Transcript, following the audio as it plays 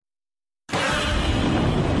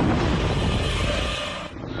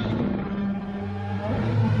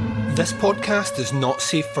This podcast is not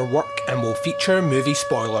safe for work and will feature movie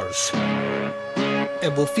spoilers.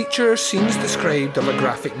 It will feature scenes described of a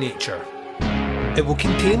graphic nature. It will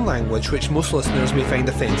contain language which most listeners may find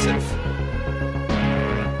offensive.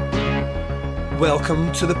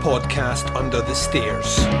 Welcome to the podcast Under the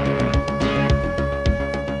Stairs.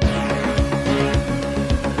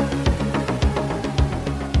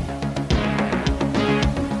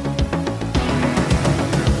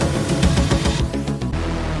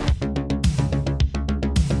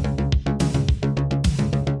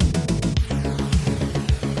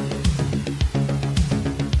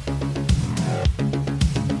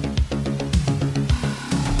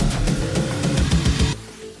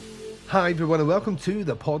 Hi everyone and welcome to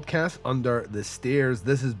the podcast Under the Stairs.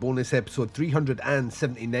 This is bonus episode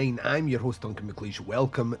 379. I'm your host Duncan McLeish.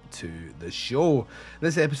 Welcome to the show.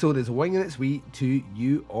 This episode is winging its way to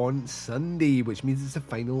you on Sunday, which means it's the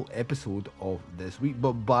final episode of this week.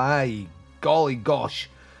 But by golly gosh,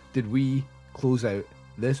 did we close out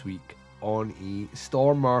this week on a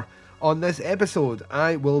stormer. On this episode,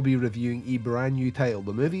 I will be reviewing a brand new title.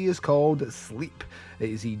 The movie is called Sleep. It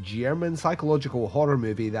is a German psychological horror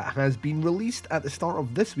movie that has been released at the start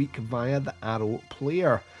of this week via the Arrow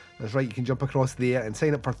Player. That's right, you can jump across there and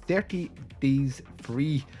sign up for 30 days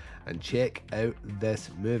free and check out this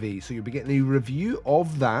movie. So you'll be getting a review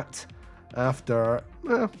of that after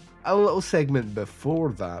a little segment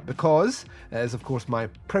before that, because it is of course my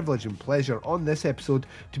privilege and pleasure on this episode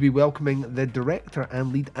to be welcoming the director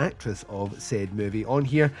and lead actress of said movie on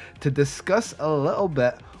here to discuss a little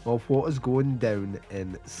bit of what is going down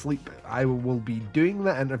in Sleep. I will be doing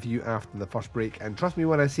the interview after the first break, and trust me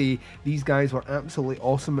when I say these guys were absolutely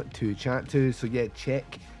awesome to chat to, so yeah,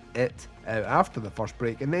 check it out after the first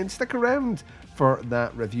break and then stick around for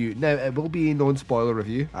that review. Now, it will be a non-spoiler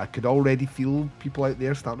review. I could already feel people out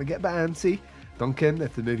there starting to get a bit antsy. Duncan,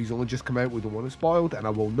 if the movie's only just come out, we don't want it spoiled, and I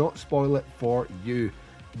will not spoil it for you.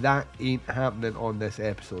 That ain't happening on this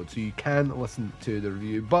episode, so you can listen to the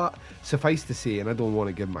review. But suffice to say, and I don't want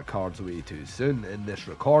to give my cards away too soon in this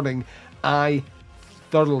recording, I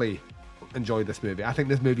thoroughly enjoyed this movie. I think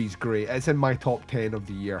this movie's great. It's in my top 10 of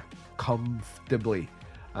the year comfortably.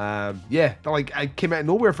 It came out of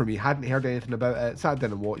nowhere for me. Hadn't heard anything about it, sat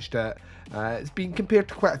down and watched it. It's been compared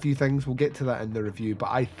to quite a few things. We'll get to that in the review, but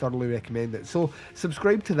I thoroughly recommend it. So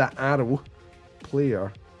subscribe to the Arrow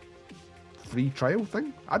Player free trial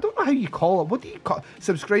thing. I don't know how you call it. What do you call it?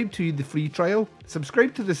 Subscribe to the free trial.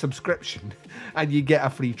 Subscribe to the subscription and you get a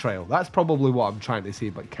free trial. That's probably what I'm trying to say,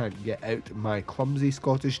 but can't get out my clumsy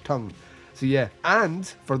Scottish tongue. So yeah, and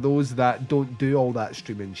for those that don't do all that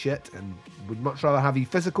streaming shit and would much rather have a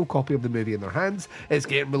physical copy of the movie in their hands, it's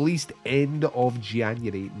getting released end of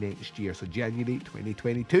January next year. So January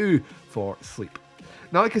 2022 for Sleep.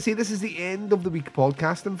 Now, like I say, this is the end of the week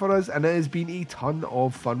podcasting for us, and it has been a ton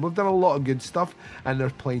of fun. We've done a lot of good stuff, and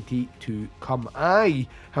there's plenty to come. I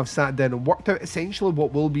have sat down and worked out essentially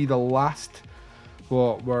what will be the last,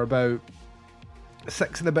 we're about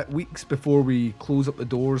 6 and a bit weeks before we close up the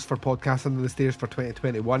doors for Podcast Under the Stairs for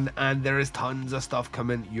 2021, and there is tons of stuff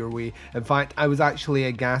coming your way. In fact, I was actually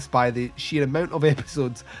aghast by the sheer amount of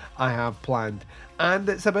episodes I have planned, and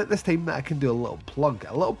it's about this time that I can do a little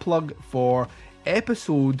plug for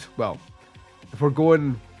episode, well, if we're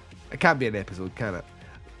going, it can't be an episode, can it?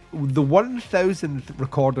 The 1000th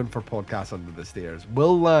recording for Podcast Under the Stairs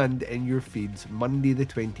will land in your feeds Monday the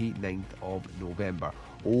 29th of November.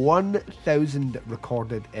 1000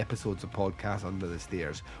 recorded episodes of Podcast Under the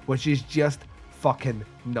Stairs, which is just fucking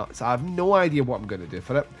nuts. I have no idea what I'm going to do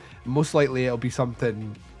for it. Most likely it'll be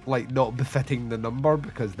something like not befitting the number,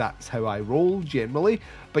 because that's how I roll generally.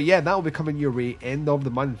 But yeah, that'll be coming your way end of the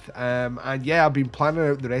month. And yeah, I've been planning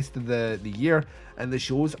out the rest of the year, and the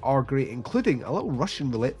shows are great, including a little Russian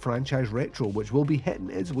Roulette franchise retro, which will be hitting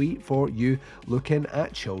its way for you looking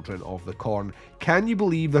at Children of the Corn. Can you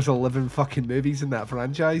believe there's 11 fucking movies in that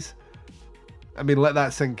franchise? I mean, let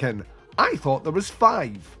that sink in. I thought there was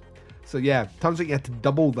 5. So yeah, turns out you have to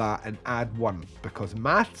double that and add 1, because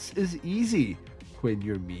maths is easy when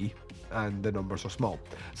you're me and the numbers are small.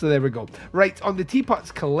 So there we go. Right, on the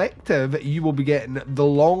Teapots Collective, you will be getting the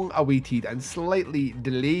long-awaited and slightly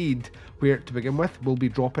delayed Where to Begin With will be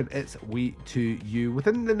dropping its way to you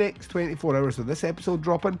within the next 24 hours of this episode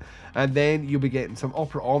dropping, and then you'll be getting some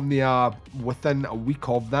Opera Omnia within a week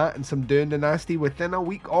of that, and some Dune Dynasty within a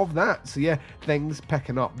week of that. So yeah, things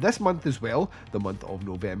picking up. This month as well, the month of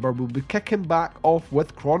November, we'll be kicking back off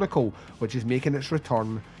with Chronicle, which is making its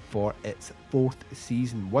return for its 4th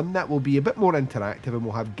season. One that will be a bit more interactive, and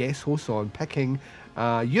we'll have guest hosts on picking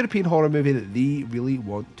a European horror movie that they really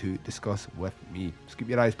want to discuss with me. Just keep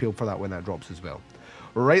your eyes peeled for that when that drops as well.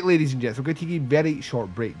 Right, ladies and gents, we're going to take a very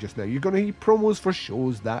short break just now. You're going to hear promos for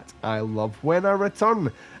shows that I love. When I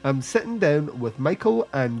return, I'm sitting down with Michael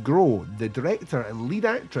and Gro, the director and lead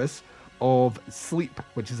actress of Sleep,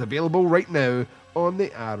 which is available right now on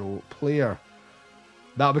the Arrow Player.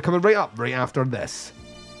 That'll be coming right up, right after this.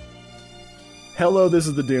 Hello, this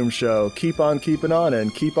is The Doom Show. Keep on keeping on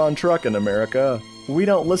and keep on trucking, America. We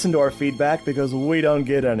don't listen to our feedback because we don't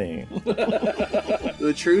get any.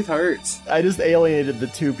 The truth hurts. I just alienated the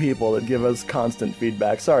two people that give us constant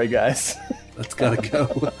feedback. Sorry, guys. That's gotta go.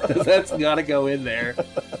 That's gotta go in there.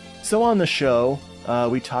 So on the show,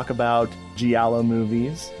 we talk about giallo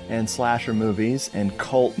movies and slasher movies and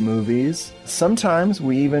cult movies. Sometimes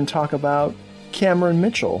we even talk about Cameron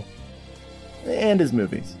Mitchell and his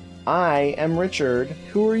movies. I am Richard.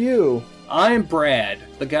 Who are you? I am Brad,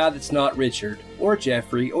 the guy that's not Richard, or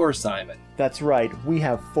Jeffrey, or Simon. That's right, we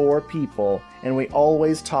have 4 people, and we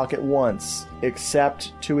always talk at once,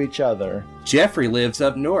 except to each other. Jeffrey lives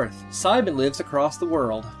up north. Simon lives across the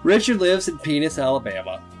world. Richard lives in Penis,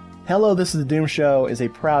 Alabama. Hello, This is The Doom Show is a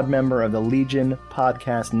proud member of the Legion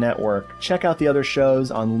Podcast Network. Check out the other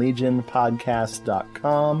shows on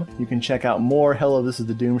legionpodcast.com. You can check out more Hello, This is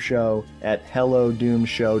The Doom Show at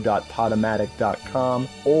hellodoomshow.podomatic.com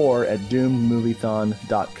or at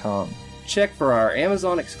doommoviethon.com. Check for our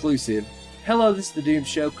Amazon exclusive Hello, This is The Doom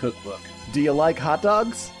Show cookbook. Do you like hot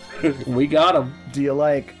dogs? We got them. Do you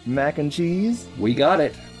like mac and cheese? We got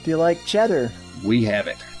it. Do you like cheddar? We have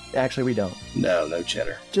it. Actually, we don't. No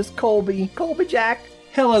cheddar. Just Colby. Colby Jack.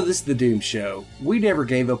 Hello, this is The Doom Show. We never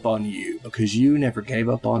gave up on you because you never gave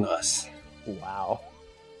up on us. Wow.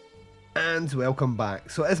 And welcome back.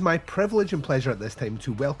 So it is my privilege and pleasure at this time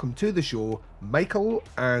to welcome to the show Michael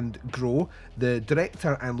and Gro, the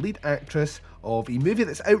director and lead actress of a movie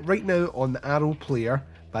that's out right now on the Arrow Player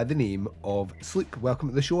by the name of Sleep. Welcome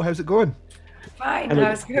to the show. How's it going? Fine,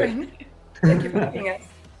 how's it going? Thank you for having us.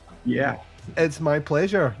 Yeah. It's my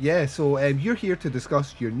pleasure. Yeah, so you're here to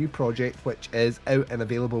discuss your new project, which is out and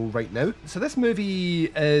available right now. So this movie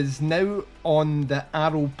is now on the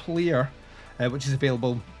Arrow Player, which is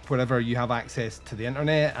available wherever you have access to the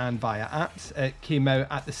internet and via apps. It came out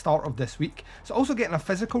at the start of this week. It's also getting a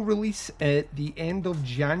physical release at the end of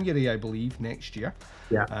January, I believe, next year.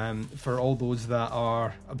 Yeah. For all those that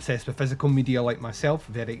are obsessed with physical media like myself,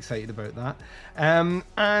 very excited about that.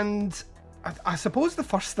 And I suppose the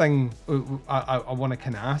first thing I want to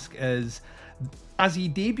kind of ask is, as a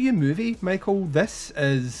debut movie, Michael, this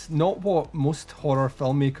is not what most horror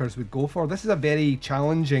filmmakers would go for. This is a very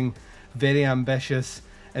challenging, very ambitious,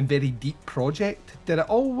 and very deep project. Did it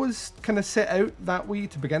always kind of set out that way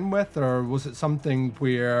to begin with, or was it something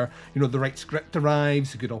where, you know, the right script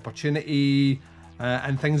arrives, a good opportunity,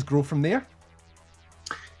 and things grow from there?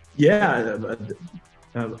 Yeah,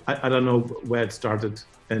 I don't know where it started,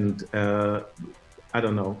 and I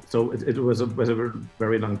don't know. So it was a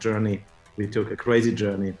very long journey. We took a crazy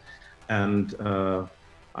journey, and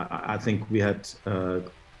I think we had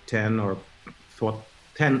 10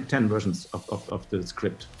 versions of the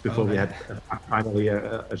script before we had finally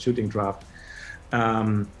a shooting draft,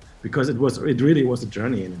 because it really was a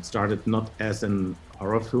journey, and it started not as an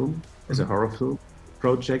horror film, as a horror film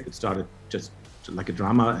project. It started just like a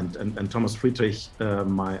drama, and Thomas Friedrich,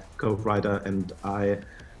 my co-writer, and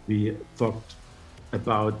we thought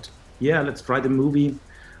about, let's write a movie.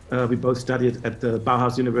 We both studied at the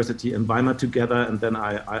Bauhaus University in Weimar together, and then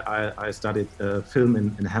I studied film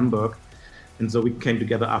in Hamburg. And so we came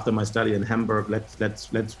together after my study in Hamburg.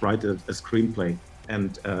 Let's write a screenplay.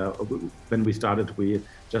 And when we started, we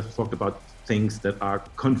just talked about things that are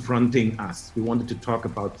confronting us. We wanted to talk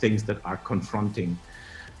about things that are confronting,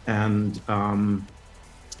 and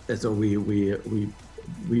so we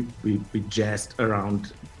jazzed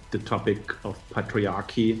around the topic of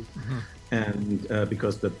patriarchy, and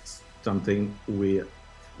because that's something we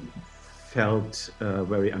felt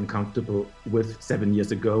very uncomfortable with 7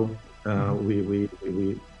 years ago. We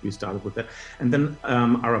started with that, and then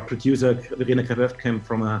our producer Verena Karöft came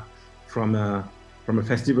from a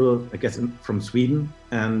festival, I guess, from Sweden,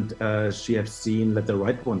 and she had seen Let the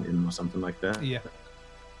Right One In or something like that. Yeah.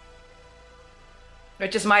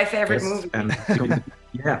 Which is my favorite movie. And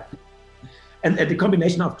and the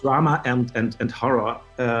combination of drama and horror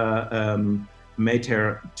made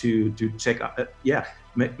her to check out.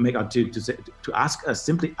 Make her to ask us,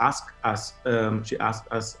 simply ask us. She asked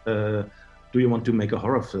us, "Do you want to make a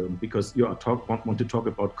horror film? Because you want to talk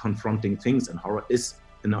about confronting things, and horror is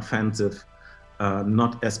an offensive,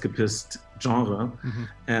 not escapist genre."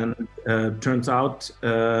 And turns out,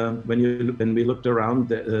 when we looked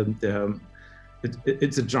around,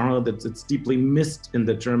 it's a genre that's deeply missed in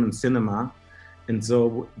the German cinema, And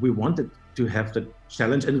so we wanted to have the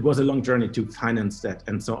challenge, and it was a long journey to finance that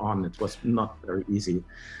and so on. It was not very easy.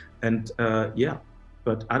 And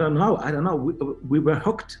but I don't know. We were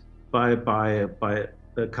hooked by a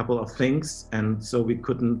couple of things, and so we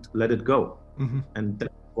couldn't let it go. Mm-hmm. And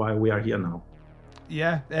that's why we are here now.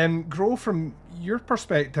 Yeah, Gro, from your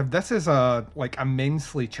perspective, this is a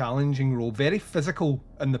immensely challenging role, very physical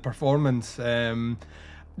in the performance.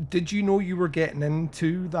 Did you know you were getting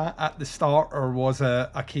into that at the start, or was it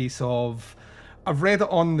a case of, I've read it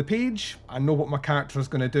on the page, I know what my character is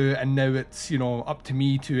going to do, and now it's, up to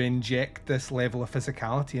me to inject this level of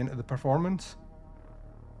physicality into the performance?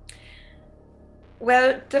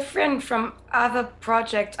 Well, different from other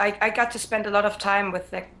projects, I got to spend a lot of time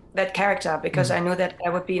with that character because I knew that I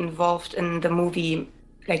would be involved in the movie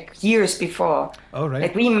years before. Oh,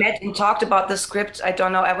 right. We met and talked about the script. I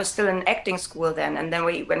don't know, I was still in acting school then. And then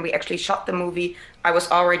when we actually shot the movie, I was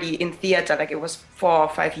already in theater. It was 4 or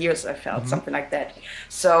 5 years, I felt, something like that.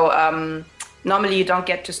 So normally you don't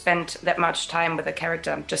get to spend that much time with a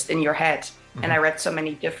character just in your head. And I read so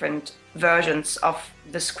many different versions of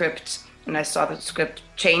the script, and I saw the script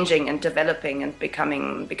changing and developing and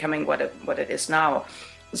becoming what it is now.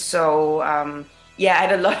 So I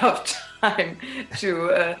had a lot of time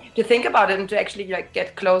to think about it and to actually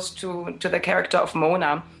get close to the character of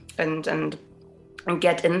Mona and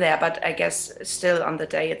get in there. But I guess still on the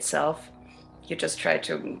day itself, you just try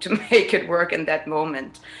to make it work in that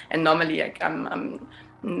moment. And normally I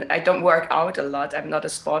don't work out a lot. I'm not a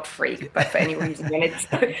sport freak, but for any reason,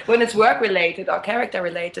 when it's work related or character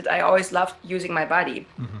related, I always loved using my body.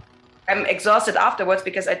 Mm-hmm. I'm exhausted afterwards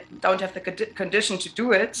because I don't have the condition to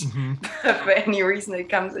do it. Mm-hmm. For any reason, it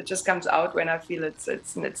just comes out when I feel it's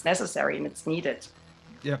necessary and it's needed.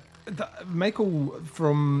 Yeah, Michael,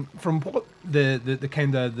 from what the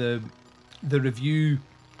kind of the review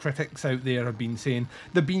critics out there have been saying,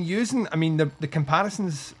 they've been using. I mean, the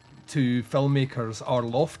comparisons to filmmakers are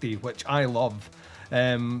lofty, which I love.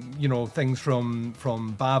 Things from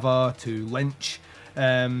Bava to Lynch.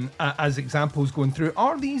 As examples going through,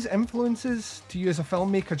 are these influences to you as a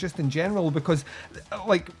filmmaker just in general? Because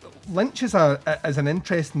Lynch is an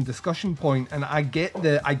interesting discussion point, and I get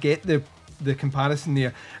the comparison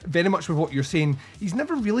there very much with what you're saying. He's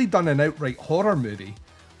never really done an outright horror movie,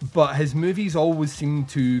 but his movies always seem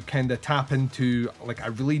to kind of tap into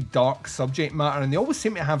a really dark subject matter, and they always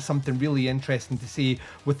seem to have something really interesting to say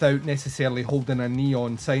without necessarily holding a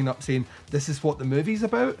neon sign up saying this is what the movie's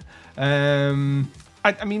about.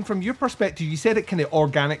 I mean, from your perspective, you said it kind of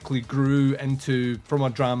organically grew from a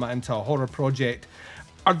drama into a horror project.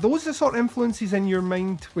 Are those the sort of influences in your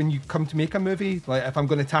mind when you come to make a movie? If I'm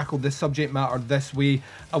going to tackle this subject matter this way,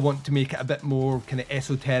 I want to make it a bit more kind of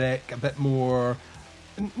esoteric, a bit more,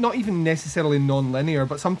 not even necessarily non-linear,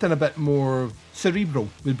 but something a bit more cerebral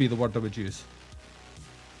would be the word I would use.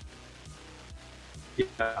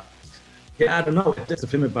 Yeah, I don't know. It's a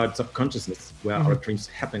film about subconsciousness, where our dreams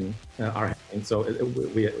are happening. So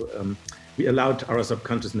we allowed our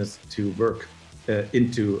subconsciousness to work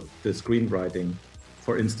into the screenwriting,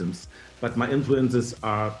 for instance. But my influences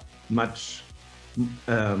are much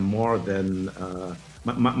more than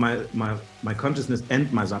my consciousness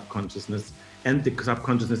and my subconsciousness, and the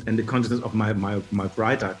subconsciousness and the consciousness of my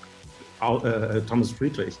writer, Thomas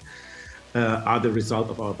Friedrich, are the result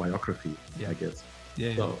of our biography, I guess.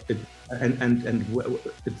 Yeah. So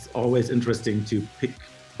it's always interesting to pick,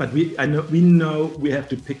 but we know we have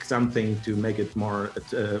to pick something to make it more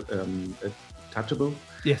touchable.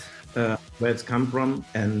 Yes. Where it's come from,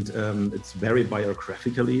 and it's very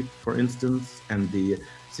biographically, for instance, and the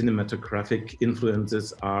cinematographic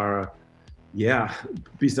influences are,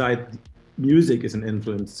 beside music is an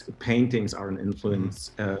influence, paintings are an influence,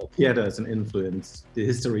 theater is an influence, the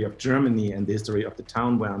history of Germany and the history of the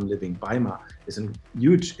town where I'm living, Weimar, is a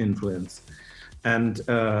huge influence. And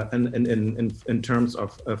in terms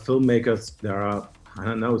of filmmakers, there are,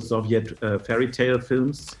 Soviet fairy tale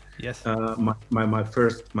films. Yes.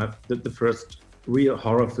 The first real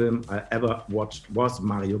horror film I ever watched was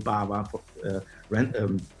Mario Bava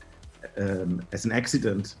as an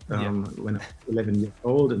accident when I was 11 years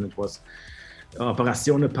old, and it was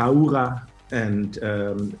Operazione Paura, and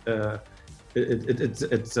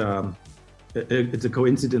it's a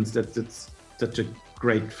coincidence that it's such a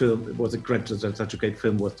great film. Such a great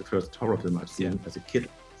film was the first horror film I've seen as a kid.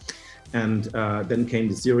 And then came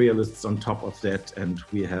the serialists on top of that, and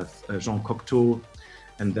we have Jean Cocteau,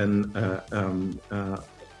 and then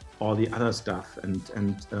all the other stuff.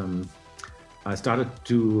 And I started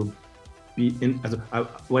to be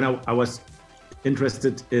when I was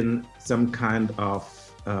interested in some kind of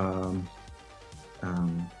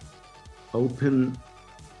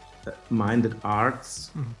open-minded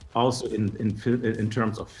arts, also in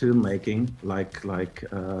terms of filmmaking, like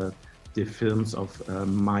the films of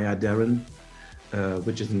Maya Deren,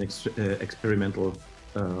 which is an experimental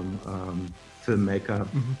filmmaker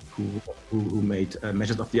who made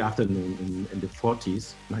Measures of the Afternoon in the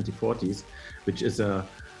 1940s, which is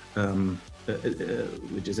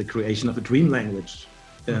a creation of a dream language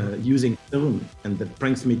using film, and that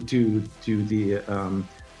brings me to the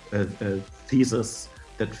thesis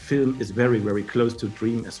that film is very, very close to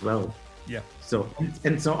dream as well. Yeah. So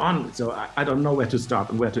and so on. So I don't know where to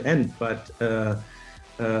start and where to end, but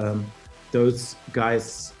those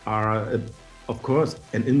guys are, of course,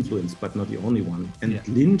 an influence, but not the only one. And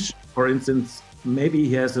Lynch, for instance, maybe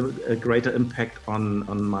he has a greater impact on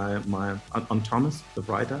Thomas, the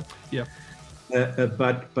writer. Yeah.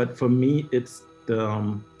 But for me, it's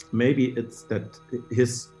maybe it's that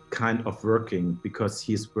his kind of working, because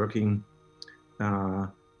he's working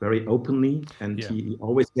very openly, and he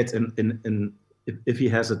always gets in if he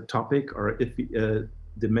has a topic, or if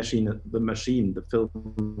the film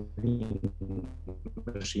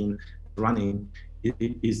machine running,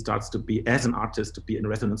 he starts to be, as an artist, to be in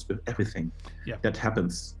resonance with everything that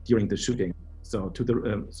happens during the shooting. So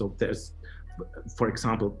so there's, for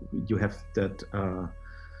example, you have that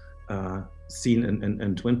scene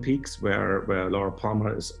in Twin Peaks where Laura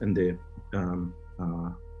Palmer is in the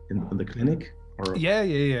clinic, or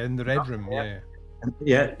in the red room,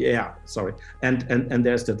 sorry, and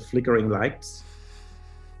there's that flickering lights,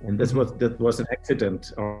 and that was an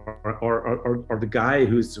accident, or the guy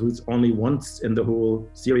who's only once in the whole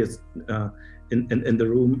series in the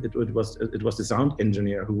room. It was the sound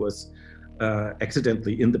engineer who was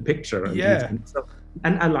accidentally in the picture,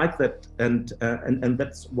 and I like that, and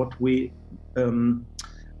that's what we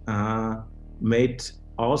made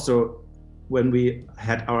also when we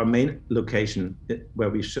had our main location, where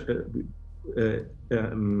we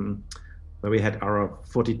had our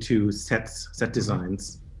 42 set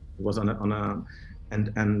designs. It was on a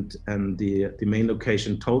and the main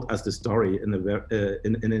location told us the story in a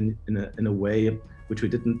way which we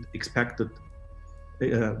didn't expect,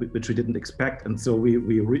 and so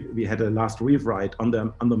we had a last rewrite on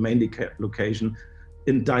the main location,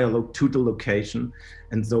 in dialogue to the location,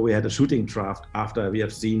 and so we had a shooting draft after we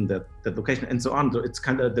have seen that location, and so on. So it's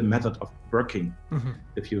kind of the method of working.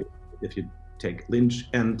 If you take Lynch,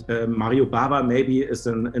 and Mario Bava maybe is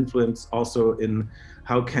an influence also in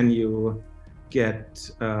how can you get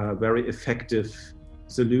very effective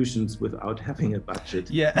solutions without having a budget.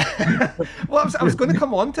 Well, I was going to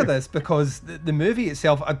come on to this, because the movie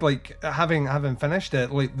itself, I'd like, having finished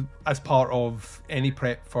it, like, as part of any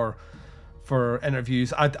prep for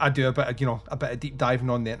interviews, I do a bit of deep diving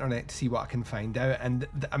on the internet to see what I can find out, and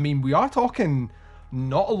I mean, we are talking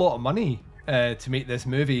not a lot of money to make this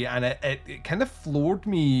movie, and it kind of floored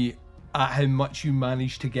me at how much you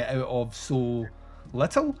managed to get out of so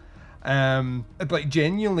little. Like,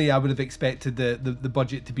 genuinely, I would have expected the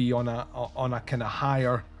budget to be on a kind of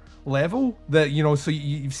higher level. That, so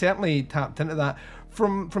you've certainly tapped into that.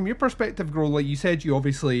 From your perspective, Gro, like you said, you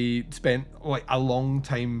obviously spent like a long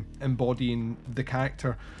time embodying the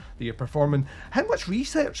character that you're performing. How much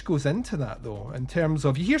research goes into that, though, in terms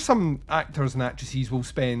of, you hear some actors and actresses will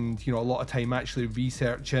spend a lot of time actually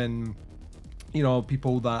researching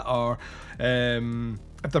people that are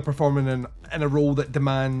if they're performing in a role that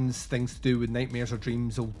demands things to do with nightmares or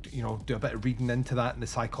dreams, they'll do a bit of reading into that and the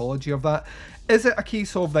psychology of that. Is it a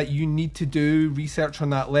case of that you need to do research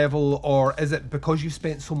on that level, or is it because you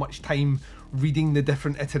spent so much time reading the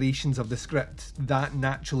different iterations of the script that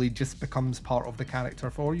naturally just becomes part of the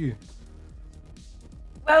character for you?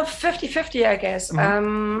 Well, 50-50, I guess.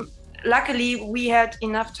 Luckily, we had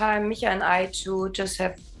enough time, Micha and I, to just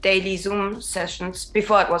have daily Zoom sessions.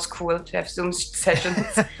 Before it was cool to have Zoom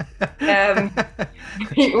sessions.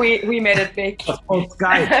 We made it big. Oh,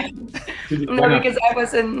 Skype. No, because I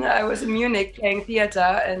was in Munich playing theater,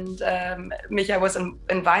 and Micha was in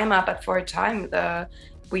Weimar. But for a time,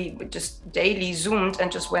 we just daily Zoomed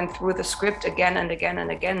and just went through the script again and again and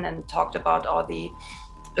again, and talked about all the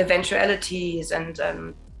eventualities and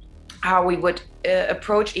how we would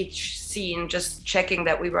approach each scene, just checking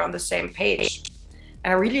that we were on the same page.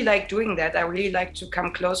 And I really like doing that. I really like to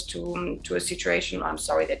come close to a situation. I'm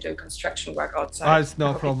sorry, they're doing construction work outside. Oh, it's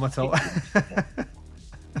no problem at all.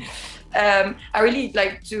 I really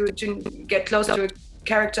like to get close to a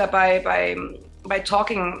character by by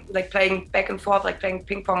talking, like playing back and forth, like playing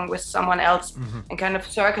ping pong with someone else, and kind of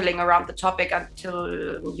circling around the topic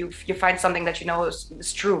until you find something that you know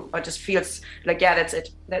is true, or just feels like, yeah, that's it.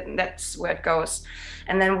 That's where it goes.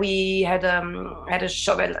 And then we had a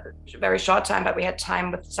very short time, but we had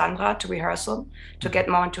time with Sandra to rehearsal to get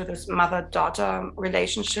more into this mother-daughter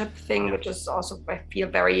relationship thing, which is also, I feel,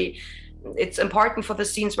 it's important for the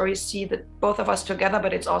scenes where you see that both of us together,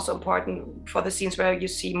 but it's also important for the scenes where you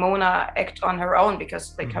see Mona act on her own,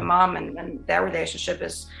 because like her mom and their relationship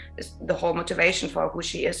is the whole motivation for who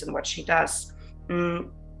she is and what she does.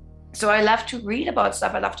 So I love to read about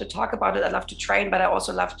stuff. I love to talk about it. I love to train, but I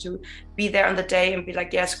also love to be there on the day and be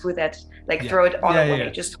like, yeah, screw that. Like throw it all away.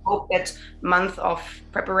 Just hope that month of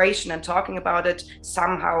preparation and talking about it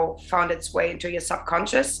somehow found its way into your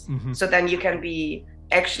subconscious. So then you can be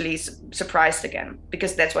actually surprised again,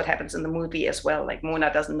 because that's what happens in the movie as well. Like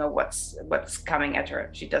Mona doesn't know what's coming at her.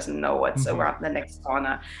 She doesn't know what's around the next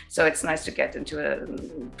corner. So it's nice to get into a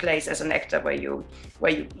place as an actor where you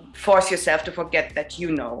force yourself to forget that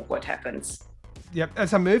you know what happens. Yep,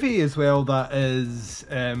 it's a movie as well that is,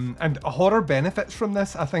 and horror benefits from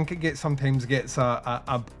this. I think it sometimes gets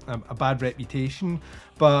a bad reputation,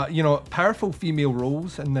 but you know, powerful female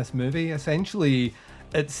roles in this movie. Essentially,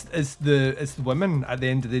 it's the women at the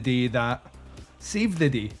end of the day that save the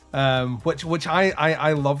day, which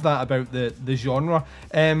I love that about the genre.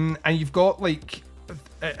 And you've got like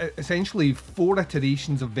essentially 4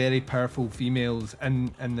 iterations of very powerful females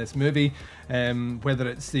in this movie, whether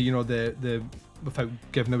it's the without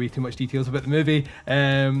giving away too much details about the movie,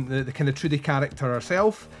 the kind of Trudy character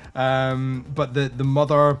herself, but the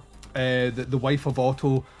mother, the wife of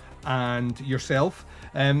Otto, and yourself.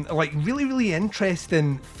 Like really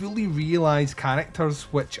interesting, fully realised characters,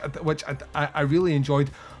 which I really enjoyed.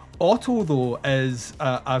 Otto though is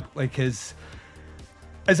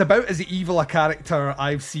is about as evil a character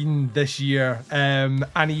I've seen this year, and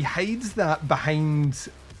he hides that behind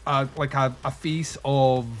a face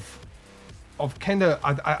of kind of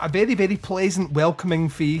a very, very pleasant, welcoming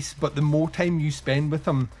face, but the more time you spend with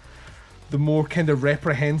him, the more kind of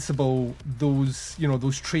reprehensible those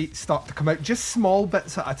traits start to come out, just small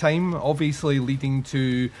bits at a time, obviously leading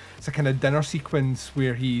to it's a kind of dinner sequence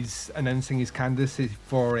where he's announcing his candidacy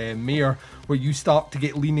for mayor, where you start to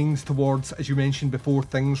get leanings towards, as you mentioned before,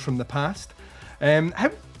 things from the past.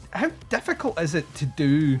 How difficult is it to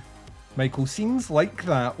do, Michael, scenes like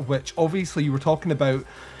that, which obviously you were talking about,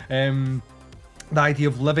 the idea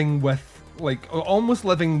of living with, like almost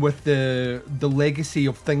living with the legacy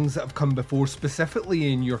of things that have come before,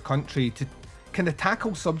 specifically in your country, to kind of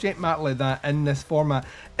tackle subject matter like that in this format?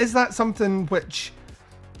 Is that something which,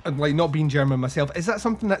 like not being German myself, is that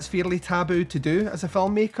something that's fairly taboo to do as a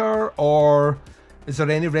filmmaker, or is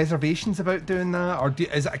there any reservations about doing that, or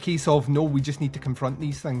is it a case of no, we just need to confront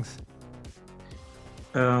these things?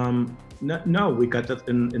 No, we got that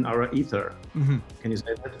in our ether. Can you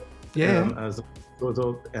say that? Yeah.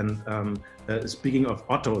 Speaking of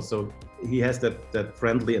Otto, so he has that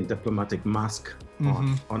friendly and diplomatic mask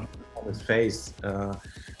on his face,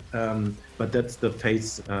 but that's the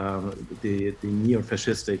face the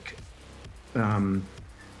neo-fascistic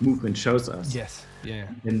movement shows us. Yes. Yeah.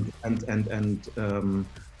 And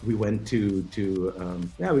we went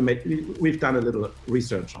we've done a little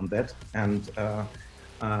research on that, and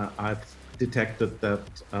I've detected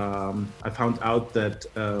that I found out that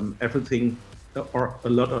everything, or a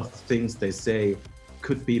lot of things they say,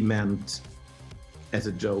 could be meant as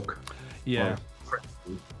a joke. Yeah.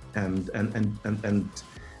 And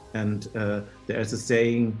there's a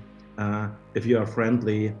saying, if you are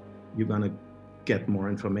friendly, you're gonna get more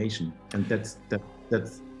information, and that's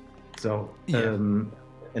so. Yeah.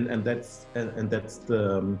 And that's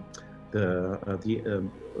the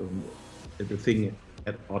thing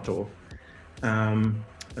at Otto. On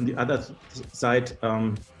the other side,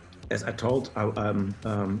 as I told,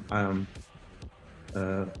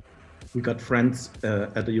 we got friends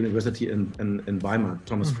at the university in Weimar,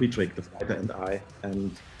 Thomas Friedrich, the fighter, and I.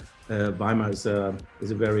 And Weimar is a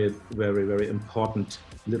very, very, very important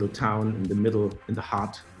little town in the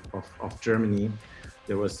heart of Germany.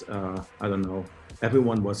 There was, I don't know,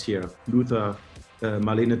 everyone was here. Luther,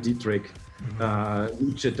 Marlene Dietrich,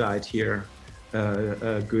 Nietzsche died here.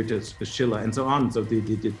 Goethe, Schiller, and so on. So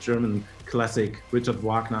the German classic, Richard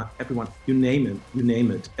Wagner, everyone, you name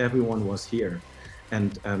it, everyone was here,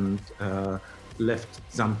 and left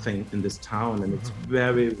something in this town, and it's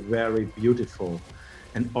very, very beautiful,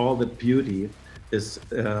 and all the beauty is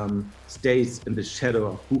stays in the shadow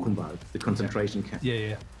of Buchenwald, the concentration camp.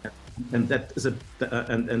 Yeah. And that is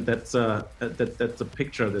that's a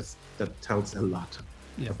picture that tells a lot.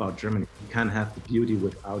 about Germany. You can have the beauty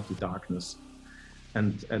without the darkness,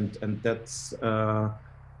 and that's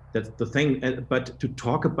the thing. But to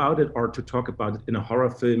talk about it, or to talk about it in a horror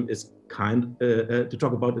film, is to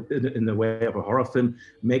talk about it in the way of a horror film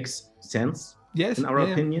makes sense. Yes, in our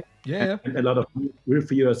opinion. Yeah. And a lot of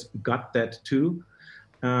reviewers got that too.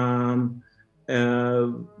 In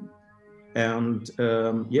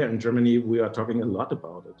Germany we are talking a lot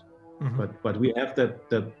about it, but we have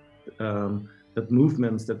that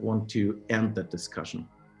movements that want to end that discussion.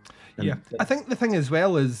 And I think the thing as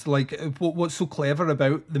well is, like, what's so clever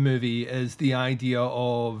about the movie is the idea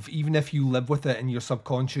of, even if you live with it in your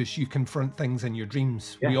subconscious, you confront things in your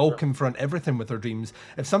dreams. We all confront everything with our dreams.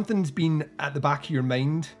 If something's been at the back of your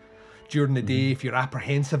mind during the day, if you're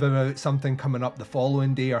apprehensive about something coming up the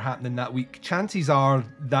following day or happening that week, chances are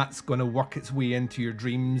that's going to work its way into your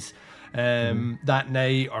dreams that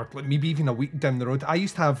night, or maybe even a week down the road. I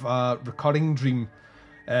used to have a recurring dream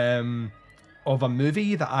of a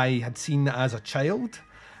movie that I had seen as a child,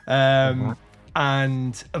 and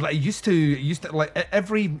like, I used to like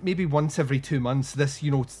maybe once every 2 months, this,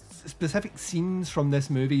 specific scenes from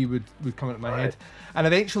this movie would come into my head, and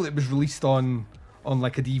eventually it was released on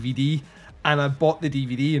like a DVD, and I bought the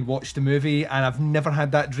DVD and watched the movie, and I've never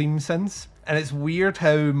had that dream since. And it's weird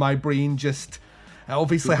how my brain just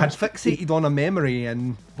obviously had fixated on a memory,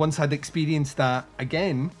 and once I'd experienced that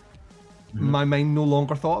again, my mind no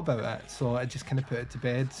longer thought about it, so I just kind of put it to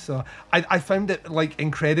bed. So I found it like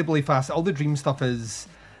incredibly fast. All the dream stuff is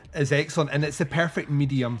excellent, and it's the perfect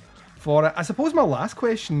medium for it. I suppose my last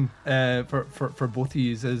question for both of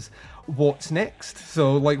you is, what's next?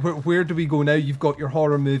 So, like, where do we go now? You've got your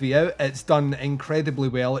horror movie out. It's done incredibly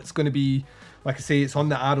well. It's going to be, like I say, it's on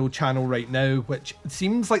the Arrow channel right now, which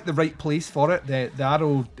seems like the right place for it. The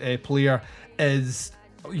Arrow player is,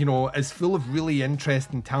 is full of really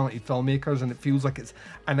interesting, talented filmmakers, and it feels like it's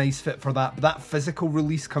a nice fit for that. But that physical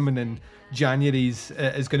release coming in January is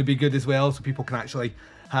going to be good as well, so people can actually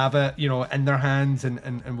have it, in their hands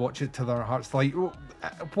and watch it to their heart's delight.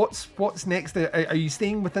 What's next? Are you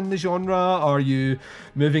staying within the genre? Are you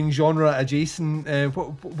moving genre adjacent?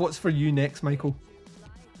 What's for you next, Michael?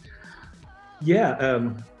 Yeah,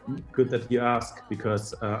 good that you ask,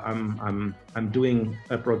 because I'm doing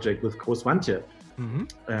a project with Gro Swantje,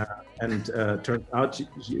 and turns out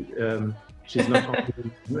she's not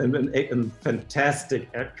only a fantastic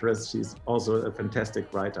actress, she's also a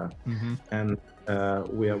fantastic writer, and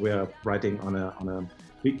we are writing on a.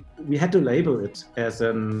 We had to label it as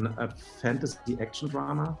a fantasy action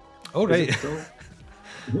drama. Oh, right.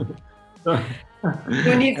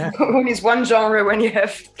 Who needs one genre when you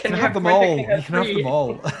can have them all? You can have them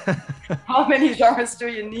all. How many genres do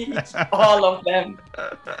you need? All of them.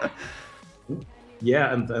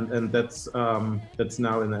 Yeah, and that's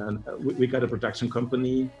now we got a production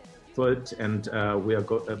company for it, and we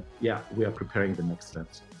are preparing the next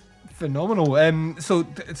steps. Phenomenal. So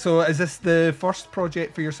is this the first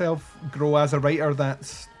project for yourself, Gro, as a writer,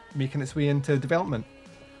 that's making its way into development?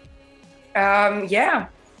 Yeah,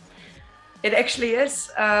 it actually is.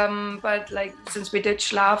 But like, since we did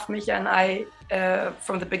Schlaf, Micha and I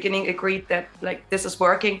from the beginning agreed that like this is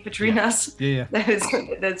working between us. Yeah.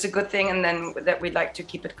 That's a good thing, and then that we'd like to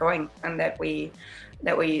keep it going, and that we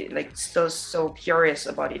like still so curious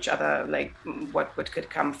about each other, like what could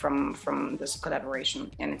come from this collaboration.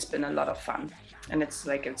 And it's been a lot of fun, and it's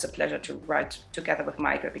a pleasure to write together with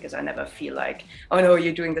Michael, because I never feel like, oh no,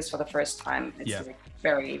 you're doing this for the first time. It's like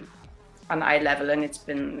very on eye level, and it's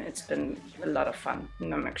been a lot of fun,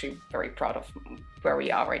 and I'm actually very proud of where we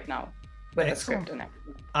are right now with the script and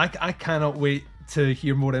everything. I cannot wait to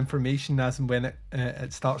hear more information as and when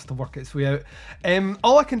it starts to work its way out.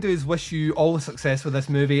 All I can do is wish you all the success with this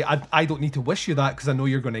movie. I don't need to wish you that, because I know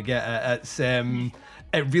you're going to get it.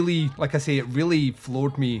 It really, like I say, it really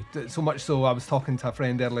floored me, so much so I was talking to a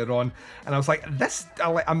friend earlier on, and I was like,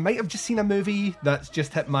 I might have just seen a movie that's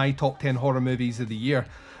just hit my top 10 horror movies of the year,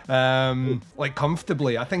 like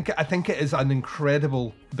comfortably. I think it is an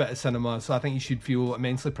incredible bit of cinema, so I think you should feel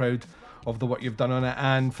immensely proud of the work you've done on it.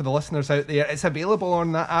 And for the listeners out there, it's available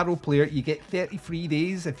on that Arrow player. You get 30 free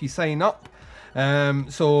days if you sign up,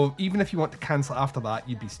 so even if you want to cancel after that,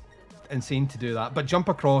 you'd be insane to do that. But jump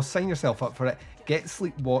across, sign yourself up for it, get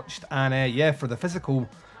Sleepwatched, and for the physical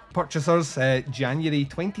purchasers, January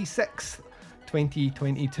 26th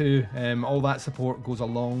 2022. All that support goes a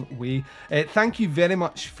long way. Thank you very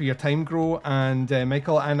much for your time, Gro and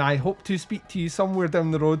Michael, and I hope to speak to you somewhere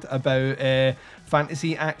down the road about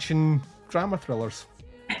fantasy action drama thrillers.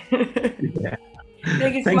 Yeah.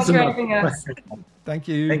 Thank you so much for having us. Thank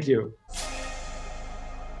you. Thank you.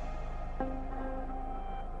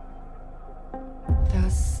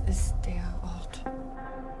 Das ist der Ort.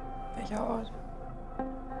 Welcher Ort?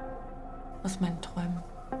 Aus meinen Träumen.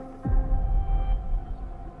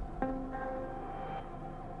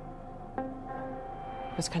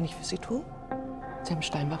 Was kann ich für Sie tun? Sie haben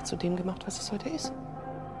Steinbach zu dem gemacht, was es heute ist.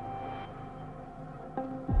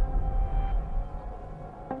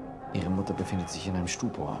 Ihre Mutter befindet sich in einem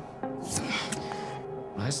Stupor.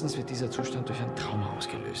 Meistens wird dieser Zustand durch ein Trauma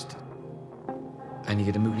ausgelöst.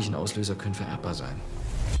 Einige der möglichen Auslöser können vererbbar sein.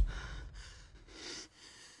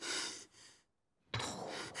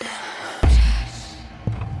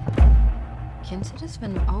 Kennst du das,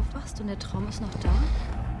 wenn du aufwachst und der Traum ist noch da?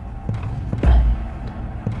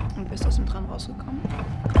 Und bist aus dem Traum rausgekommen?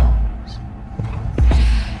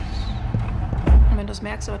 Und wenn du es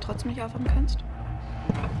merkst, aber trotzdem nicht aufwachen kannst?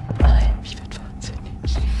 Nein, ich werde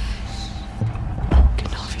wahnsinnig.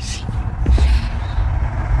 Genau wie Sie.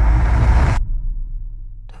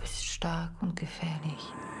 Du bist stark und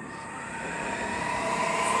gefährlich.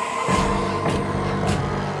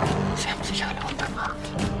 Sie haben sich alle umgebracht.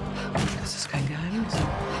 Das ist kein Geheimnis.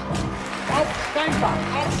 Auf Steinbach!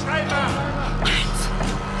 Auf Steinbach!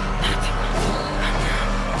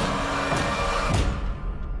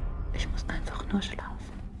 Ich muss einfach nur schlafen.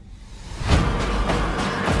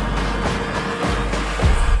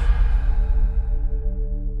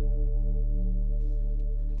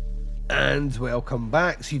 And welcome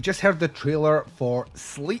back. So you just heard the trailer for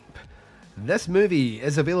Sleep. This movie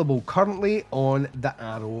is available currently on the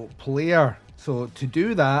Arrow Player. So to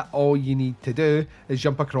do that, all you need to do is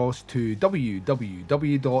jump across to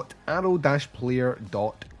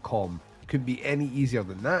www.arrow-player.com. Couldn't be any easier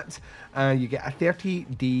than that. And you get a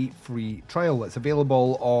 30-day free trial. It's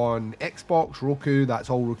available on Xbox, Roku,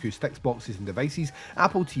 that's all Roku sticks, boxes and devices,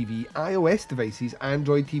 Apple TV, iOS devices,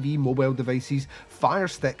 Android TV, mobile devices, Fire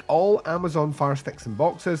Stick, all Amazon Fire Sticks and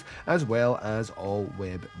boxes, as well as all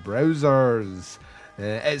web browsers.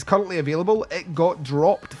 It's currently available. It got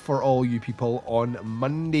dropped for all you people on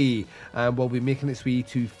Monday and will be making its way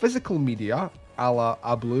to physical media a la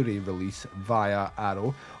a Blu-ray release via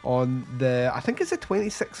Arrow on the, I think it's the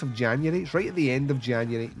 26th of January. It's right at the end of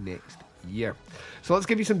January next year. So let's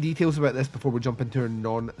give you some details about this before we jump into our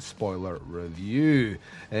non-spoiler review.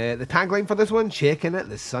 The tagline for this one, check in at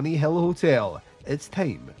the Sunny Hill Hotel. It's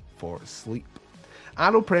time for Sleep.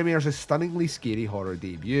 Arrow premieres a stunningly scary horror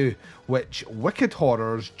debut, which Wicked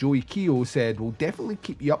Horror's Joey Keogh said will definitely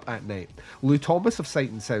keep you up at night. Lou Thomas of Sight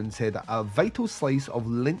and Sound said a vital slice of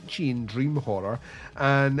Lynchian dream horror,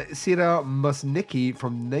 and Sarah Musnicki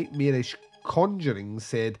from Nightmarish Conjuring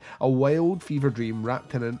said a wild fever dream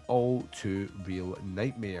wrapped in an all too real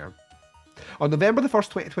nightmare. On November the 1st,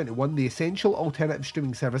 2021, the essential alternative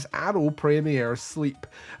streaming service Arrow premieres Sleep,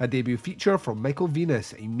 a debut feature from Michael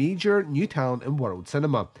Venus, a major new talent in world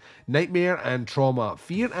cinema. Nightmare and trauma,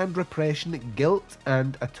 fear and repression, guilt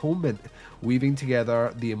and atonement, weaving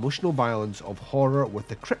together the emotional violence of horror with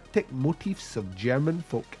the cryptic motifs of German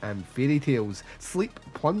folk and fairy tales. Sleep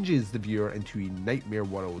plunges the viewer into a nightmare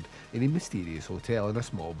world in a mysterious hotel in a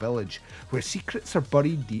small village, where secrets are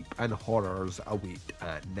buried deep and horrors await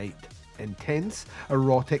at night. Intense,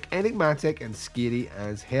 erotic, enigmatic, and scary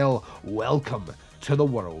as hell. Welcome to the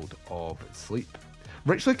world of Sleep.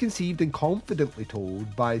 Richly conceived and confidently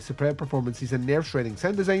told by superb performances and nerve-shredding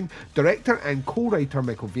sound design, director and co-writer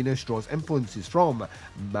Michael Venus draws influences from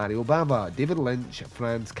Mario Bava, David Lynch,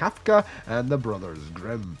 Franz Kafka, and the Brothers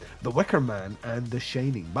Grimm, The Wicker Man, and The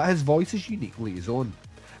Shining, but his voice is uniquely his own.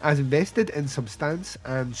 As invested in substance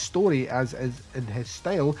and story as is in his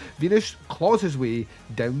style, Venus claws his way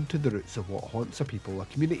down to the roots of what haunts a people, a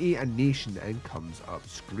community, a nation, and comes up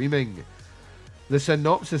screaming. The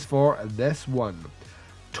synopsis for this one.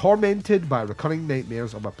 Tormented by recurring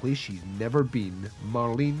nightmares of a place she's never been,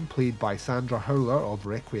 Marlene, played by Sandra Howler of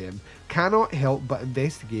Requiem, cannot help but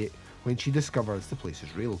investigate when she discovers the place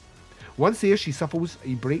is real. Once there, she suffers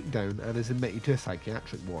a breakdown and is admitted to a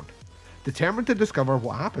psychiatric ward. Determined to discover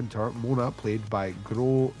what happened to her, Mona, played by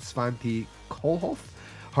Gro Svante Kolhoff,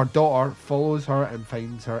 her daughter, follows her and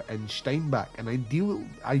finds her in Steinbach, an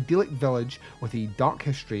idyllic village with a dark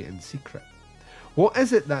history and secret. What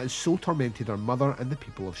is it that has so tormented her mother and the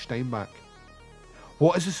people of Steinbach?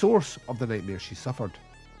 What is the source of the nightmare she suffered?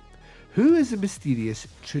 Who is the mysterious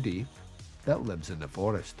Trudy that lives in the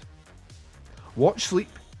forest? Watch Sleep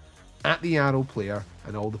at the Arrow Player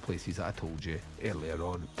and all the places that I told you earlier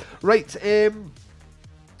on. Right, as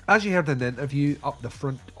you heard in the interview up the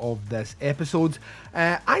front of this episode,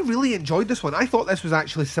 I really enjoyed this one. I thought this was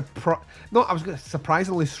actually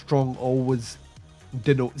surprisingly strong. Always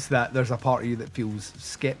denotes that there's a part of you that feels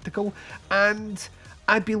skeptical, and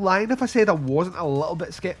I'd be lying if I said I wasn't a little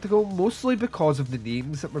bit skeptical, mostly because of the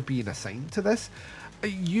names that were being assigned to this.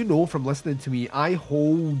 You know from listening to me, I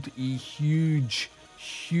hold a huge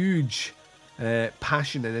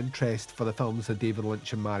passion and interest for the films of David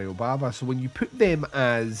Lynch and Mario Bava. So when you put them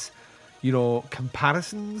as, you know,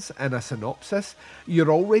 comparisons in a synopsis,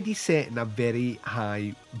 you're already setting a very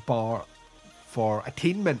high bar for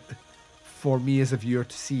attainment for me as a viewer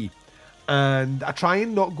to see. And I try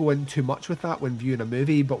and not go in too much with that when viewing a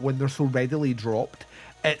movie, but when they're so readily dropped,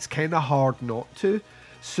 it's kind of hard not to.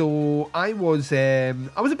 So I was a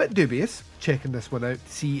bit dubious checking this one out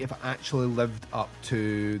to see if it actually lived up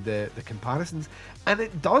to the comparisons, and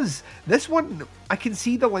it does. This one, I can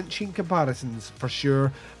see the Lynchian comparisons for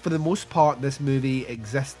sure. For the most part, this movie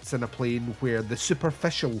exists in a plane where the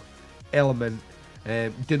superficial element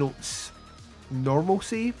denotes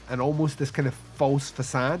normalcy and almost this kind of false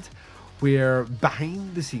facade, where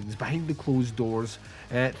behind the scenes, behind the closed doors,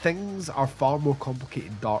 things are far more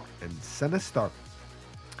complicated, dark and sinister.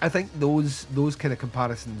 I think those kind of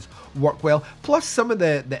comparisons work well. Plus, some of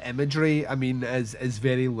the imagery, I mean, is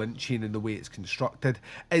very Lynchian in the way it's constructed.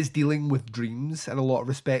 Is dealing with dreams in a lot of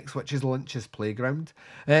respects, which is Lynch's playground.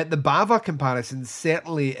 The Bava comparison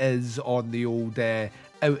certainly is on the old out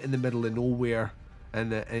in the middle of nowhere,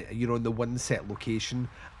 and you know, in the one set location.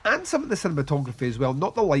 And some of the cinematography as well,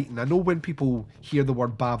 not the lighting. I know when people hear the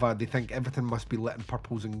word Bava, they think everything must be lit in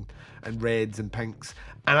purples and reds and pinks.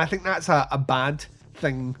 And I think that's a bad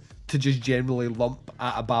thing to just generally lump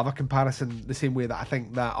at a Bava comparison, the same way that I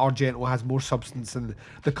think that Argento has more substance in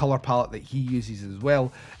the colour palette that he uses as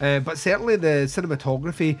well. But certainly the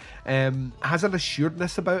cinematography has an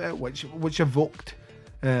assuredness about it, which evoked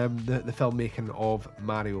the filmmaking of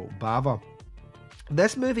Mario Bava.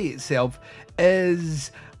 This movie itself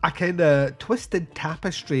is a kind of twisted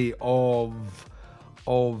tapestry of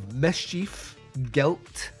mischief,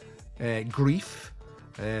 guilt, grief,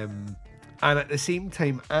 and at the same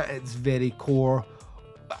time, at its very core,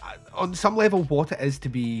 on some level, what it is to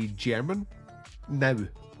be German now.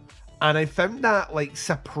 And I found that like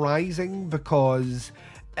surprising because,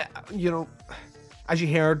 you know, as you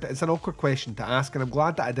heard, it's an awkward question to ask, and I'm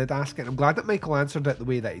glad that I did ask it. I'm glad that Michael answered it the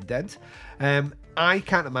way that he did. I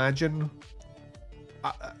can't imagine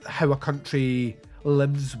how a country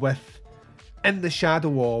lives in the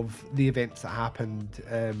shadow of the events that happened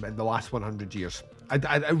in the last 100 years.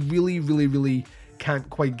 I really can't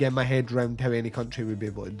quite get my head around how any country would be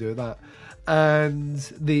able to do that. And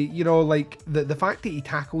the fact that he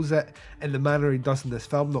tackles it in the manner he does in this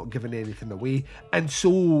film, not giving anything away, and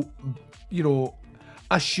so, you know,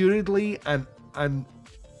 assuredly and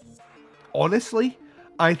honestly,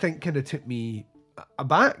 I think kind of took me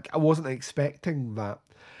aback. I wasn't expecting that.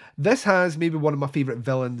 This has maybe one of my favourite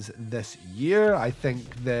villains this year. I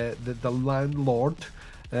think the landlord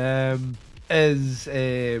is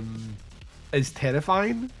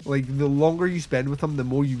terrifying. Like, the longer you spend with him, the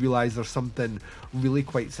more you realise there's something really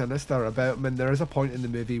quite sinister about him. And there is a point in the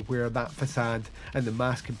movie where that facade and the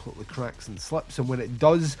mask completely cracks and slips, and when it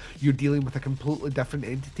does, you're dealing with a completely different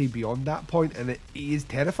entity beyond that point, and he is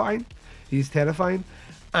terrifying. He's terrifying,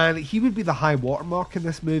 and he would be the high watermark in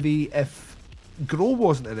this movie if Gro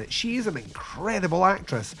wasn't in it. She is an incredible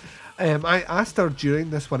actress. I asked her during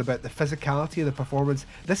this one about the physicality of the performance.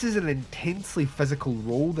 This is an intensely physical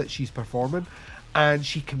role that she's performing, and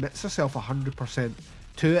she commits herself 100%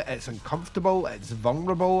 to it. It's uncomfortable, it's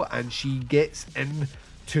vulnerable, and she gets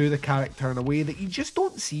into the character in a way that you just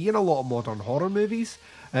don't see in a lot of modern horror movies.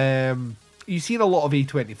 You see in a lot of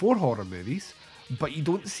A24 horror movies, but you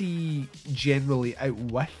don't see generally out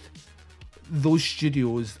with those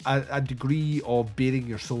studios a degree of bearing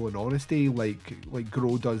your soul in honesty like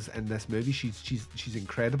Gro does in this movie. She's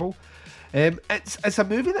incredible. It's a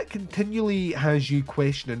movie that continually has you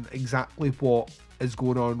questioning exactly what is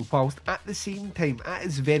going on, whilst at the same time, at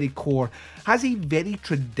its very core, has a very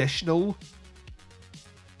traditional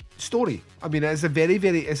story. I mean, it's a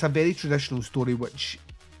very traditional story which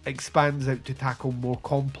expands out to tackle more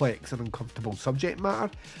complex and uncomfortable subject matter.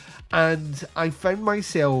 And I found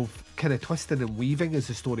myself kind of twisting and weaving as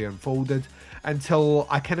the story unfolded until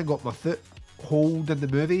I kind of got my foothold in the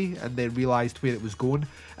movie and then realised where it was going.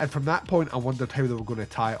 And from that point, I wondered how they were going to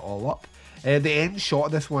tie it all up. The end shot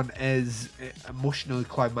of this one is emotionally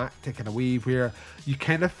climactic in a way where you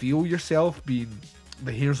kind of feel yourself being,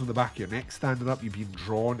 the hairs on the back of your neck standing up, you're being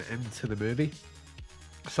drawn into the movie.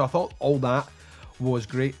 So I thought all that was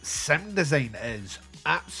great. Sound design is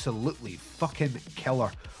absolutely fucking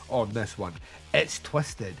killer on this one. It's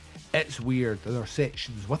twisted, it's weird. There are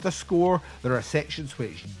sections with a score, there are sections where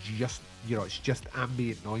it's just, you know, it's just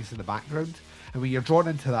ambient noise in the background, And when you're drawn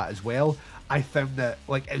into that as well, I found that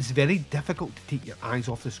like it's very difficult to take your eyes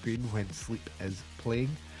off the screen when Sleep is playing.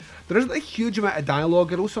 There isn't a huge amount of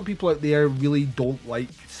dialogue. I know some people out there really don't like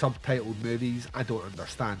subtitled movies. I don't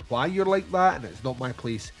understand why you're like that, and it's not my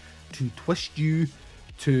place to twist you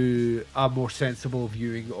to a more sensible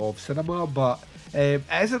viewing of cinema. But it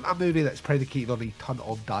isn't a movie that's predicated on a ton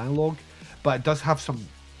of dialogue, but it does have some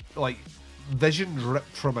like visions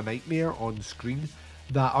ripped from a nightmare on screen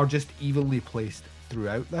that are just evenly placed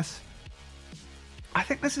throughout this. I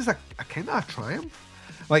think this is a kind of a triumph.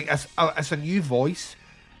 Like, it's a new voice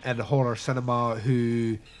in horror cinema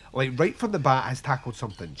who, like, right from the bat has tackled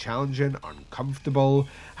something challenging, uncomfortable,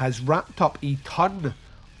 has wrapped up a ton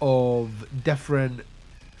of different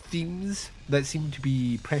themes that seem to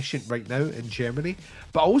be prescient right now in Germany,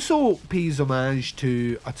 but also pays homage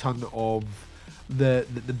to a ton of the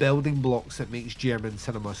building blocks that makes German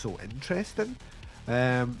cinema so interesting.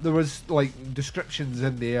 There was like descriptions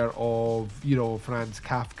in there of, you know, Franz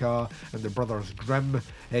Kafka and the Brothers Grimm,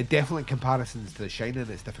 definitely comparisons to The Shining.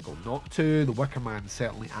 It's difficult not to. The Wicker Man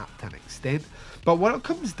certainly apt to an extent, but what it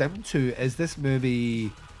comes down to is this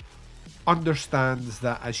movie understands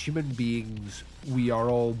that as human beings we are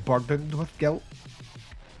all burdened with guilt,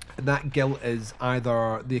 and that guilt is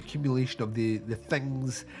either the accumulation of the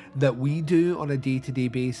things that we do on a day-to-day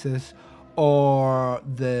basis, or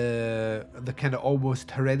the kind of almost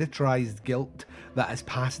hereditarized guilt that is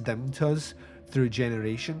passed down to us through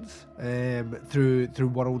generations,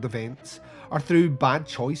 through world events, or through bad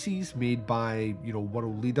choices made by, you know,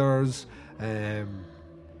 world leaders,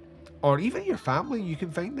 or even your family. You can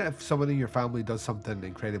find that if someone in your family does something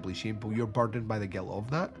incredibly shameful, you're burdened by the guilt of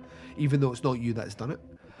that, even though it's not you that's done it.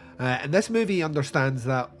 And this movie understands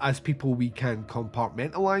that as people we can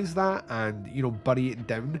compartmentalise that and, you know, bury it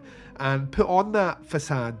down and put on that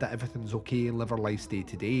facade that everything's okay and live our lives day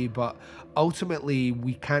to day, but ultimately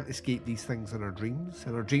we can't escape these things in our dreams,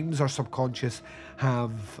 and our dreams, our subconscious,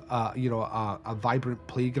 have a vibrant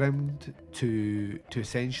playground to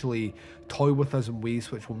essentially toy with us in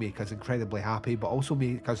ways which will make us incredibly happy, but also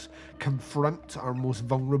make us confront our most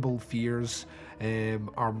vulnerable fears,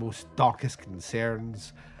 our most darkest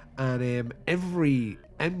concerns, and every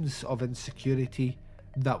ounce of insecurity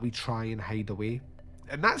that we try and hide away.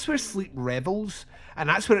 And that's where Sleep revels, and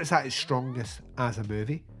that's where it's at its strongest as a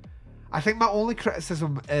movie. I think my only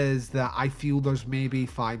criticism is that I feel there's maybe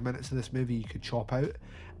 5 minutes of this movie you could chop out,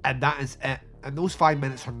 and that is it. And those 5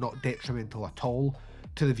 minutes are not detrimental at all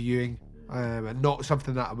to the viewing, and not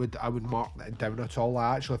something that I would mark that down at all.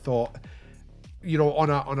 I actually thought, you know, on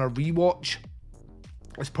a rewatch,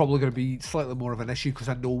 it's probably going to be slightly more of an issue because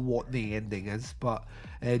I know what the ending is. But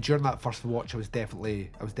during that first watch, I was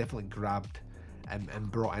definitely grabbed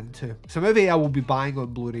and brought into. So maybe I will be buying on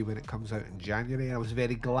Blu-ray when it comes out in January. And I was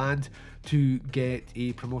very glad to get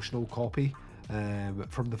a promotional copy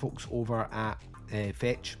from the folks over at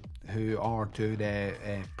Fetch, who are doing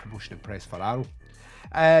promotion and press for Arrow.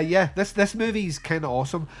 This movie's kind of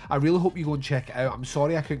awesome. I really hope you go and check it out. I'm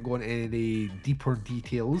sorry I couldn't go into any deeper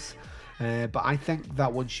details. But I think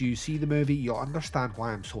that once you see the movie, you'll understand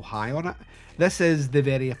why I'm so high on it. This is the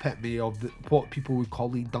very epitome of what people would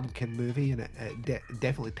call a Duncan movie, and it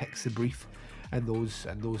definitely ticks the brief in those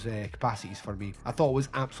capacities for me. I thought it was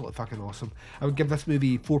absolutely fucking awesome. I would give this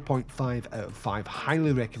movie 4.5 out of 5.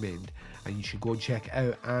 Highly recommend, and you should go and check it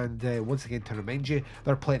out. And once again, to remind you,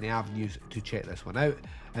 there are plenty of avenues to check this one out.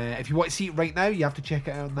 If you want to see it right now, you have to check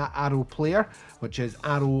it out on that Arrow Player, which is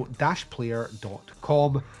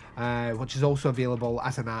arrow-player.com. Which is also available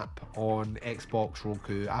as an app on Xbox,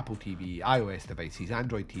 Roku, Apple TV, iOS devices,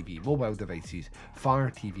 Android TV, mobile devices,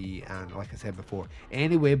 Fire TV, and like I said before,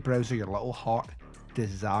 any web browser your little heart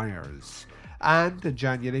desires. And in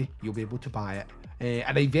January, you'll be able to buy it.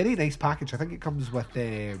 And a very nice package. I think it comes with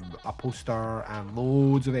a poster and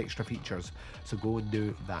loads of extra features. So go and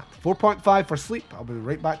do that. 4.5 for Sleep. I'll be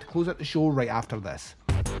right back to close out the show right after this.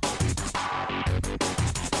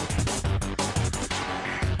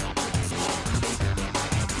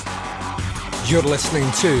 You're listening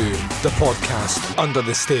to the podcast Under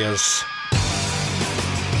the Stairs.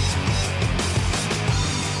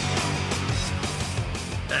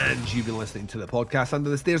 And you've been listening to the podcast Under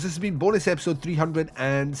the Stairs. This has been bonus episode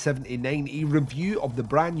 379, a review of the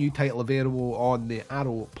brand new title available on the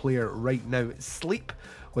Arrow Player right now, Sleep,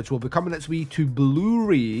 which will be coming its way to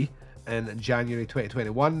Blu-ray in January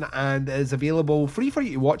 2021, and is available free for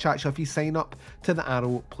you to watch actually if you sign up to the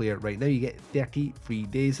Arrow Player right now. You get 30 free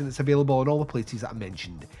days, and it's available in all the places that I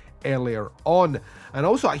mentioned earlier on. And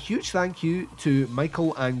also a huge thank you to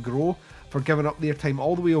Michael Angro for giving up their time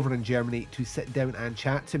all the way over in Germany to sit down and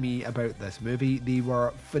chat to me about this movie. They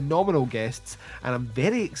were phenomenal guests, and I'm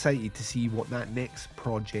very excited to see what that next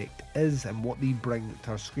project is and what they bring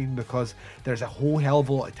to our screen, because there's a whole hell of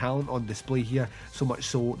a lot of talent on display here, so much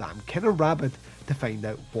so that I'm kind of rabid to find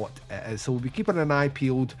out what it is. So we'll be keeping an eye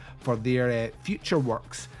peeled for their future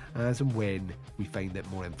works as and when we find out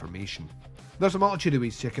more information. There's a multitude of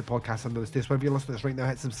ways to check out podcasts under the stairs. Wherever you're listening to this right now,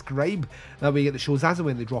 hit subscribe. That way you get the shows as and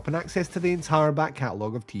when they drop, and access to the entire back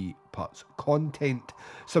catalogue of Teapots content.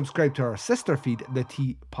 Subscribe to our sister feed, the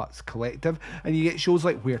Teapots Collective, and you get shows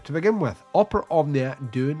like Where to Begin With, Opera Omnia,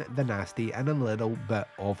 Doing the Nasty, and a little bit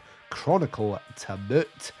of Chronicle to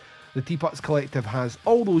boot. The Teapots Collective has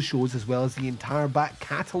all those shows, as well as the entire back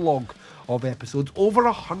catalogue of episodes. Over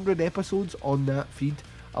 100 episodes on that feed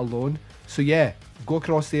alone. So yeah, go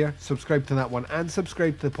across there, subscribe to that one, and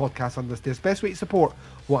subscribe to the podcast under the stairs. Best way to support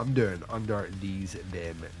what I'm doing under these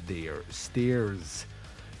there stairs.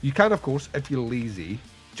 You can, of course, if you're lazy,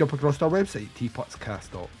 jump across to our website,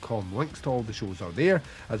 teapotscast.com. Links to all the shows are there,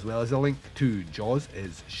 as well as a link to Jaws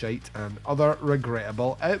is Shite and Other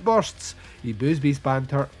Regrettable Outbursts, a booze-based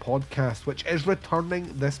banter podcast, which is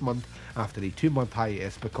returning this month after a 2-month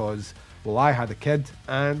hiatus because, well, I had a kid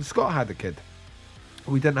and Scott had a kid.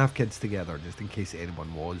 We didn't have kids together, just in case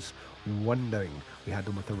anyone was wondering. We had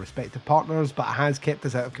them with their respective partners, but it has kept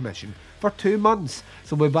us out of commission for 2 months.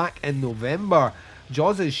 So we're back in November.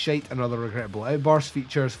 Jaws is Shite and Other Regrettable Outbursts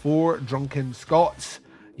features 4 drunken Scots.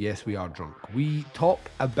 Yes, we are drunk. We talk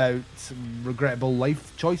about some regrettable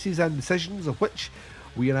life choices and decisions, of which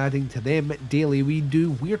we are adding to them daily. We do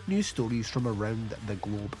weird news stories from around the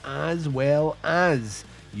globe, as well as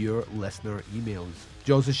your listener emails.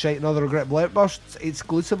 Jaws is Shite and Other Regrettable Outbursts,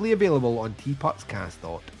 exclusively available on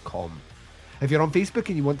teapotscast.com. If you're on Facebook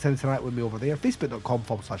and you want to interact with me over there,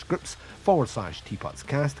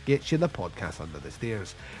 facebook.com/groups/teapotscast gets you the podcast under the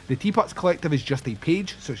stairs. The Teapots Collective is just a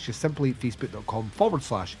page, so it's just simply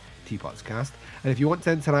facebook.com/teapotscast. And if you want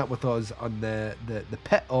to interact with us on the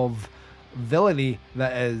pit of villainy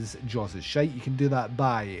that is Jaws is Shite, you can do that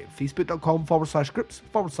by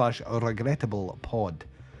facebook.com/groups/regrettablepod.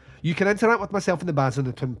 You can interact with myself and the Baz on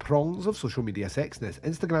the twin prongs of social media sexiness.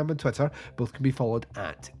 Instagram and Twitter both can be followed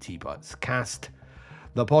at TeapotsCast.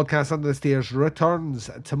 The podcast Under the Stairs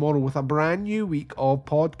returns tomorrow with a brand new week of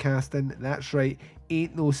podcasting. That's right,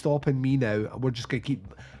 ain't no stopping me now. We're just going to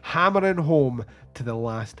keep hammering home to the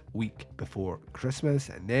last week before Christmas,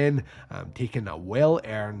 and then I'm taking a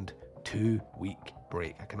well-earned 2-week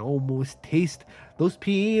break. I can almost taste those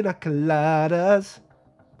pina coladas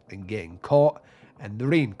and getting caught in the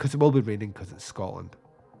rain, because it will be raining because it's Scotland.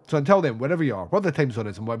 So until then, wherever you are, whatever the time zone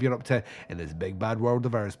is, and whatever you're up to in this big bad world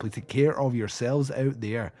of ours, please take care of yourselves out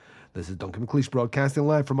there. This is Duncan McLeish broadcasting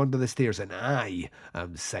live from Under the Stairs, and I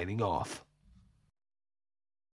am signing off.